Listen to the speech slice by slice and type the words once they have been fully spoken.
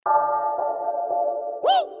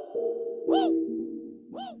Yeah.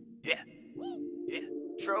 Yeah.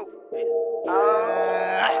 True.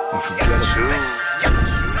 Unforgettable.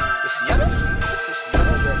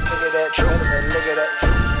 Look at that. True. Look at that.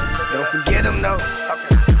 Don't forget them, no.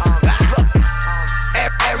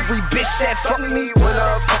 Every bitch that fuck me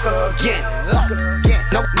wanna fuck again.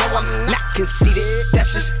 No, I'm not conceited.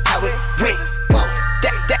 That's just how it went.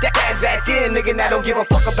 That's back then, nigga. Now don't give a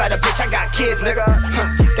fuck about a bitch. I got kids, nigga.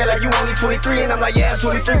 They're like, you only 23, and I'm like, yeah, I'm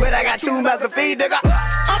 23, but I got 2 mouths to feed, nigga.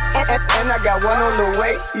 And I got one on the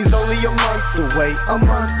way. He's only a month away.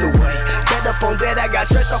 Bed up on bed, I got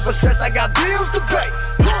stress off of stress. I got bills to pay.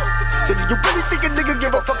 So do you really think a nigga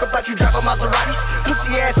give a fuck about you driving Maseratis?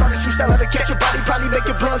 Pussy ass artist, you sell her to catch your body. Probably make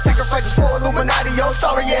your blood sacrifices for Illuminati. Oh,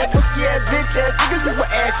 sorry ass, pussy ass, bitch ass niggas. You an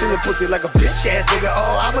ass in the pussy like a bitch ass nigga.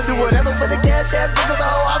 Oh, I'ma do whatever for the cash ass niggas.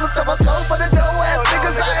 Oh, I'ma sell my soul for the dough ass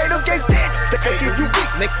niggas. I ain't no can't stand. They give you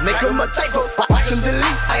weak, make him a typo. Watch him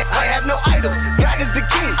delete, I have no idol. God is the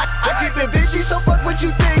king. I keep it bitchy, so fuck what you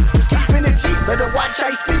think. Sleep in the Jeep, better watch how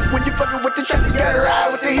you speak. When you fucking with the trap, you gotta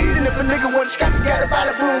ride with the heat. And if a nigga wanna scrap, you gotta buy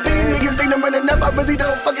the boom bean. Niggas ain't no running up, I really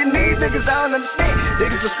don't fucking need niggas, I don't understand.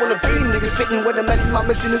 Niggas just wanna be niggas spitting with a message. My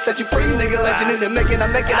mission is set you free, nigga. Legend in the making, I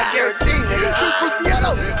make it, I guarantee, nigga. True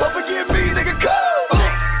Lueciano, won't forgive me, nigga, cold.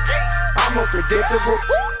 I'm unpredictable,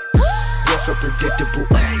 you're so predictable.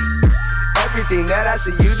 Everything that I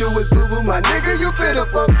see you do is boo-boo, my nigga, you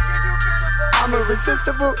pitiful. I'm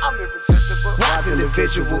irresistible, wise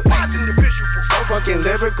individual. So fucking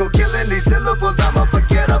lyrical, killing these syllables, I'm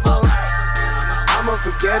unforgettable. I'm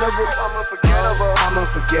unforgettable.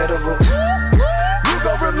 You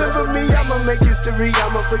gon' remember me, I'ma make history,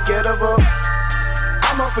 I'm unforgettable.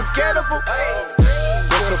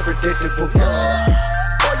 You're so predictable.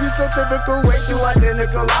 Oh, you so typical, way too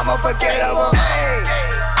identical, I'm unforgettable.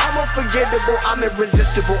 I'm unforgettable, I'm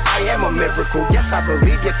irresistible, I am a miracle. Yes, I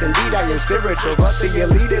believe, yes indeed, I am spiritual. But the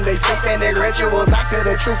elite and they satanic rituals, I tell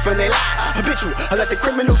the truth and they lie. Habitual, I let the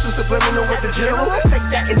criminals who subliminal as a general. Take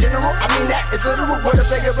that in general, I mean that is literal. Word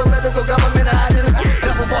of bigger political government, I didn't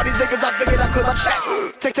level all these niggas, I figured I clear my chest.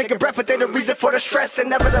 Take a breath, but they the reason for the stress. And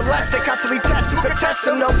nevertheless, they constantly test. You can test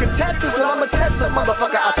them, no contestants. Well, I'm a tester,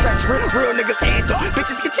 motherfucker, I scratch real niggas anthem.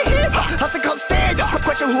 Bitches, get your hands up, hustle, come stand up. Quick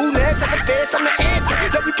question, who next? I can dance, I'm the answer.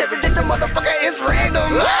 No, you can't predict the motherfucker, it's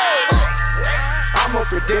random. I'm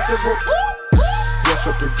unpredictable, you're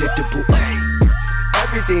so predictable.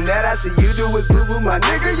 Everything that I see you do is boo-boo, my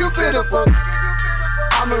nigga, you pitiful.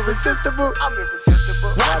 I'm irresistible,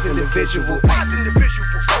 wise individual.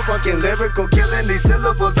 So fucking lyrical, killing these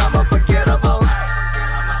syllables, I'm unforgettable.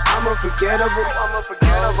 I'm unforgettable.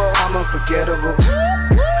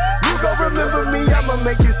 You gon' remember me, I'ma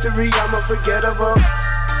make history, I'm unforgettable.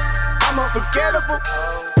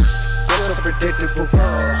 You're so predictable.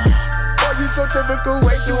 Oh, you so typical,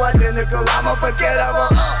 way too identical, I'm unforgettable.